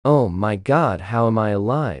my God, how am I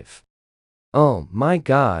alive? Oh my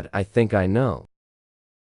God, I think I know.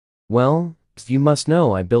 Well, you must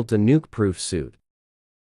know I built a nuke-proof suit.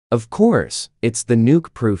 Of course, it's the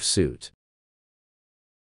nuke-proof suit.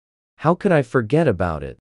 How could I forget about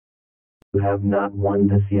it? You have not won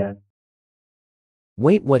this yet.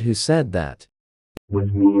 Wait, what? Who said that? It was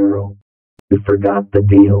me, Earl. You forgot the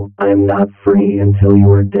deal. I am not free until you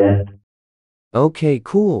are dead. Okay,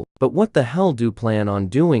 cool, but what the hell do you plan on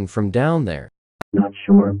doing from down there? Not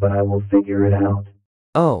sure, but I will figure it out.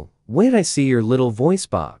 Oh, wait, I see your little voice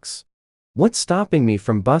box. What's stopping me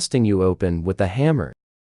from busting you open with a hammer?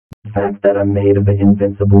 The fact that I'm made of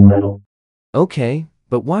invincible metal. Okay,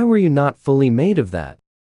 but why were you not fully made of that?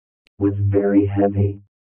 It was very heavy.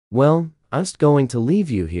 Well, I'm just going to leave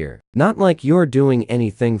you here. Not like you're doing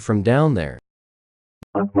anything from down there.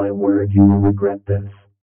 Mark my word, you will regret this.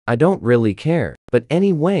 I don't really care, but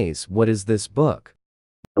anyways, what is this book?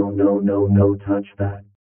 Oh no, no, no, touch that.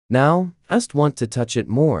 Now, I just want to touch it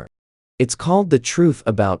more. It's called The Truth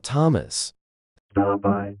About Thomas. Stop,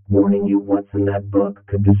 I warning you, what's in that book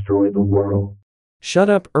could destroy the world. Shut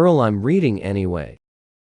up, Earl, I'm reading anyway.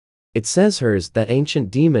 It says hers that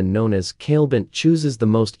ancient demon known as Calebant chooses the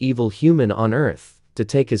most evil human on earth to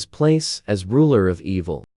take his place as ruler of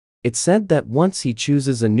evil. It said that once he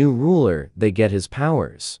chooses a new ruler, they get his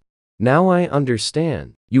powers. Now I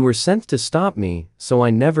understand. You were sent to stop me, so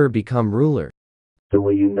I never become ruler. So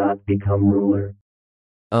will you not become ruler?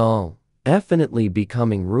 Oh, definitely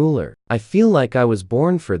becoming ruler. I feel like I was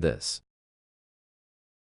born for this.